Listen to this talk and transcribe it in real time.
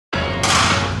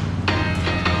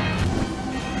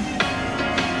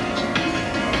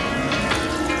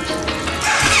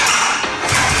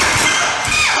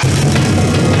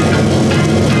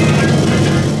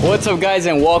What's up guys,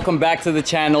 and welcome back to the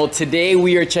channel. Today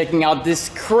we are checking out this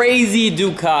crazy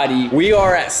Ducati. We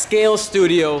are at Scale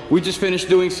Studio. We just finished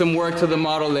doing some work to the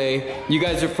Model A. You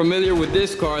guys are familiar with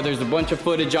this car. There's a bunch of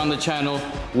footage on the channel.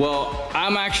 Well,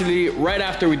 I'm actually, right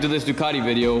after we do this Ducati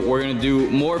video, we're gonna do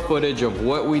more footage of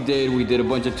what we did. We did a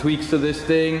bunch of tweaks to this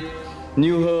thing.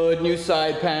 New hood, new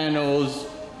side panels.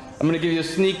 I'm gonna give you a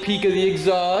sneak peek of the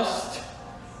exhaust.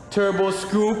 Turbo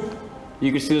scoop.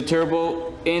 You can see the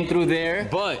turbo in through there.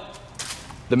 But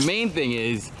the main thing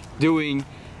is doing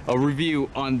a review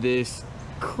on this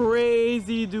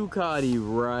crazy Ducati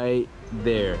right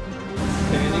there.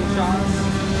 Standing shots.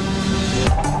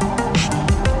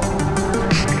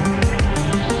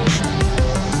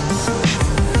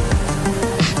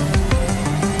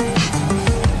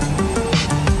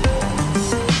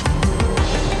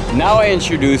 Now I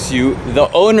introduce you the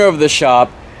owner of the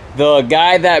shop, the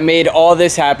guy that made all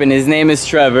this happen. His name is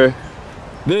Trevor.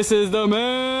 This is the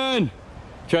man.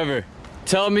 Trevor,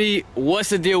 tell me what's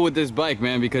the deal with this bike,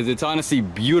 man, because it's honestly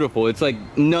beautiful. It's like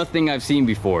nothing I've seen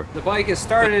before. The bike is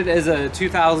started as a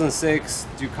 2006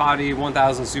 Ducati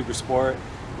 1000 Super Sport,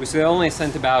 which they only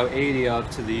sent about 80 of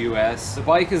to the US. The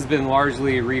bike has been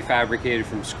largely refabricated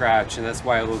from scratch, and that's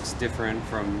why it looks different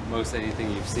from most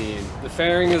anything you've seen. The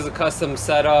fairing is a custom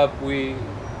setup. We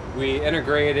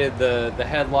integrated the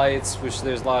headlights, which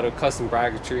there's a lot of custom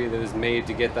bracketry that was made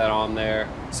to get that on there.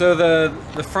 So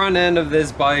the front end of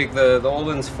this bike, the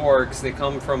Öhlins forks, they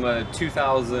come from a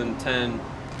 2010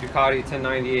 Ducati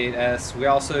 1098S. We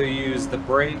also use the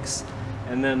brakes,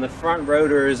 and then the front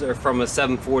rotors are from a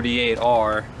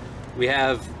 748R. We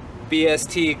have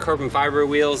BST carbon fiber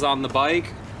wheels on the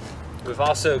bike. We've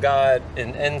also got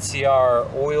an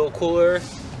NCR oil cooler.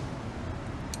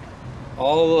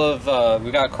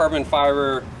 We got carbon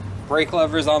fiber brake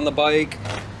levers on the bike.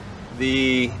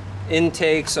 The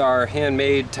intakes are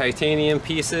handmade titanium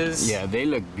pieces. Yeah, they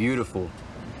look beautiful.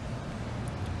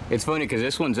 It's funny because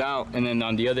this one's out, and then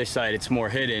on the other side it's more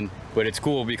hidden, but it's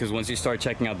cool because once you start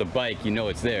checking out the bike, you know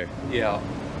it's there. Yeah,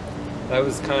 that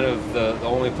was kind of the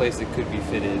only place it could be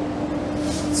fitted.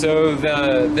 So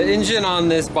the engine on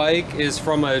this bike is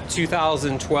from a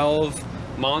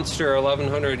 2012 Monster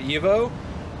 1100 Evo.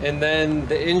 And then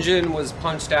the engine was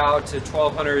punched out to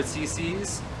 1200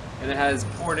 cc's, and it has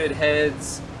ported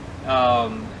heads,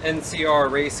 NCR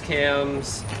race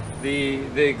cams. The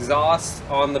exhaust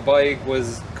on the bike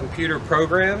was computer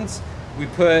programmed. We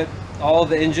put all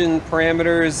the engine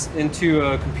parameters into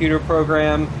a computer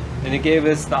program, and it gave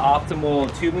us the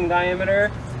optimal tubing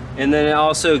diameter, and then it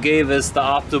also gave us the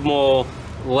optimal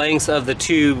lengths of the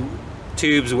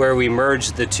tubes where we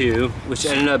merged the two, which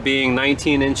ended up being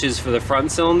 19 inches for the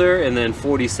front cylinder and then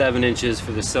 47 inches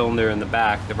for the cylinder in the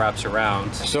back that wraps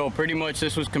around. So pretty much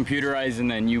this was computerized and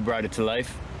then you brought it to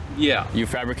life? Yeah. You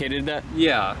fabricated that?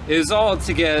 Yeah. It was all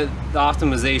to get the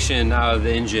optimization out of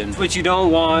the engine. What you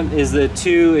don't want is the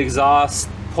two exhaust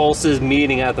pulses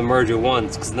meeting at the merge at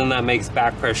once, because then that makes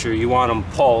back pressure. You want them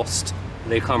pulsed.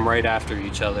 They come right after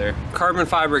each other. Carbon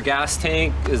fiber gas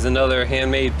tank is another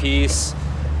handmade piece.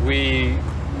 We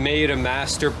made a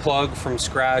master plug from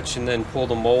scratch and then pulled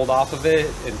a mold off of it,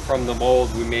 and from the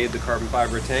mold we made the carbon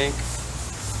fiber tank.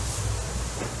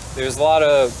 There's a lot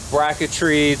of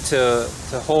bracketry to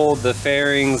hold the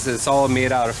fairings. It's all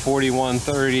made out of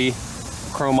 4130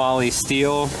 chromoly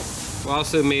steel. We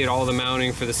also made all the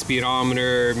mounting for the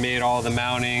speedometer, made all the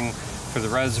mounting for the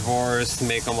reservoirs to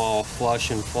make them all flush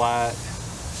and flat.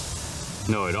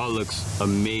 No, it all looks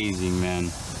amazing, man.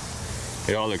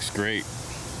 It all looks great.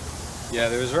 Yeah,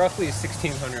 there was roughly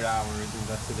 1,600 hours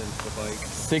invested into the bike.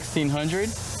 1,600?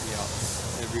 Yeah,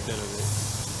 every bit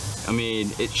of it. I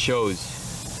mean, it shows.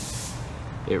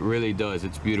 It really does.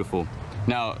 It's beautiful.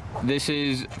 Now, this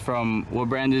is from, what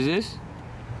brand is this?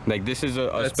 Like, this is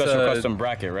a special custom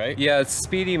bracket, right? Yeah, it's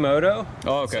Speedy Moto.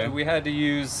 Oh, okay. So we had to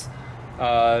use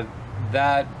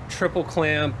that triple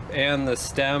clamp and the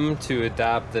stem to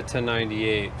adapt the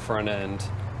 1098 front end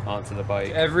onto the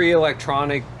bike. Every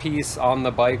electronic piece on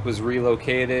the bike was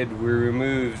relocated. We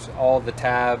removed all the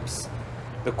tabs.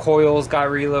 The coils got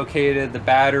relocated, the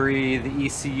battery, the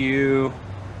ECU.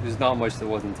 There's not much that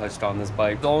wasn't touched on this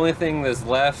bike. The only thing that's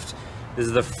left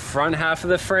is the front half of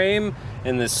the frame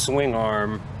and the swing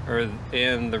arm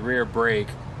and the rear brake.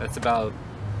 That's about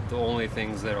the only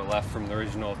things that are left from the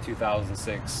original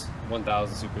 2006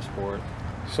 1000 Super Sport.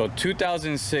 So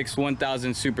 2006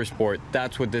 1000 Super Sport,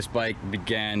 that's what this bike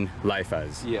began life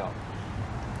as. Yeah.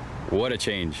 What a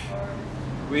change.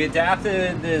 We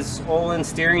adapted this Öhlins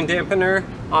steering dampener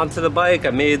onto the bike.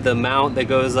 I made the mount that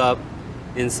goes up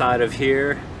inside of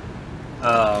here.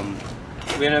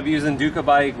 We ended up using Ducati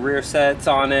bike rear sets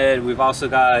on it. We've also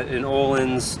got an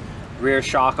Öhlins rear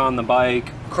shock on the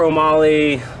bike,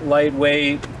 chromoly,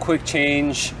 lightweight, quick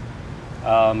change.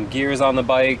 Gears on the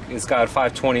bike. It's got a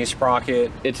 520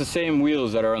 sprocket. It's the same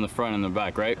wheels that are on the front and the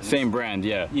back, right? Same brand,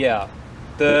 yeah. Yeah.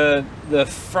 The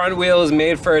front wheel is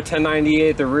made for a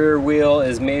 1098. The rear wheel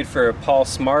is made for a Paul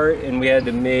Smart, and we had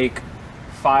to make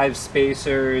 5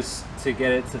 spacers to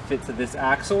get it to fit to this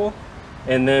axle.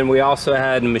 And then we also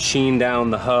had to machine down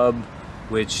the hub,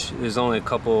 which there's only a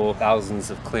couple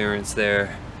thousands of clearance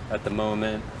there at the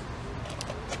moment.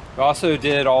 We also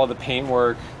did all the paint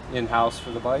work in-house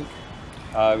for the bike.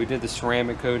 We did the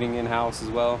ceramic coating in-house as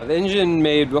well. The engine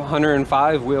made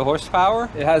 105 wheel horsepower.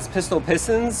 It has pistol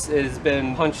pistons. It has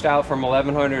been punched out from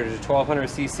 1100 to 1200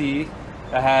 cc.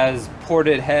 It has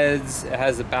ported heads. It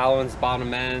has a balanced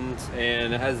bottom end,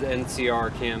 and it has the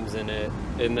NCR cams in it.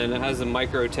 And then it has a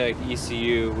Microtech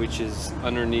ECU, which is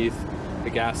underneath the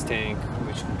gas tank,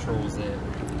 which controls it.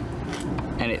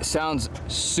 And it sounds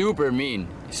super mean.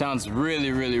 It sounds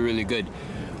really, really, really good.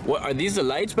 What are these, the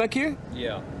lights back here?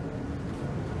 Yeah.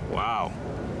 Wow.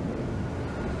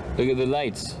 Look at the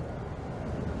lights.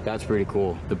 That's pretty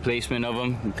cool. The placement of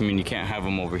them, I mean, you can't have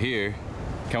them over here.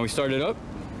 Can we start it up?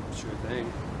 Sure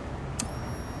thing.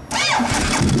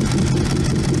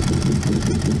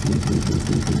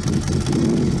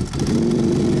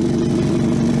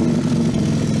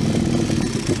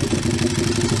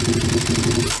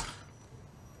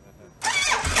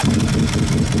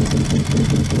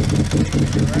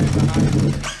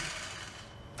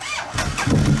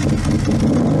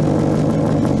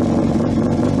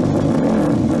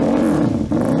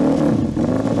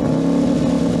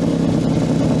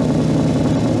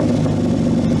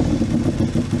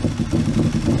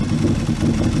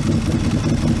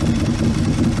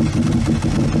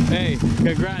 Hey,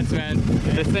 congrats, man.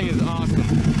 This thing is awesome.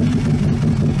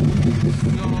 So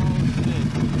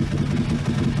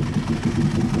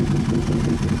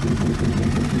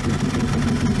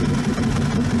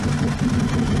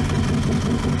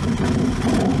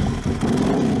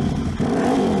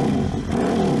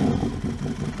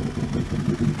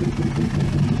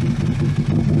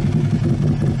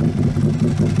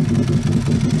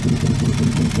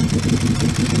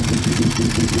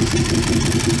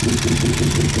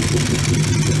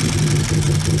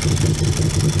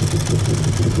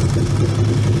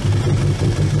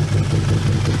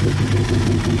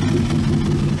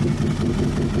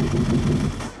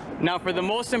now for the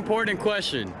most important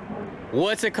question,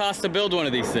 what's it cost to build one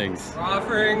of these things? We're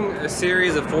offering a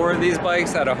series of 4 of these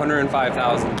bikes at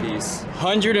 $105,000 a piece.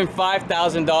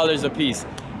 $105,000 a piece.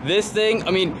 This thing,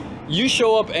 I mean, you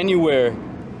show up anywhere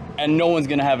and no one's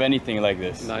gonna have anything like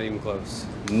this. Not even close.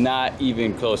 Not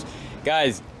even close.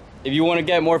 Guys, if you want to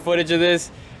get more footage of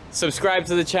this, subscribe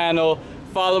to the channel,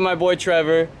 follow my boy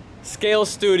Trevor, Scale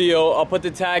Studio, I'll put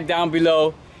the tag down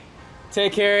below.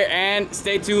 Take care and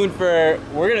stay tuned for,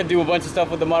 we're gonna do a bunch of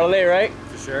stuff with the Model A, right?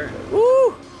 For sure.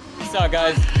 Woo! Peace out,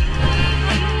 guys.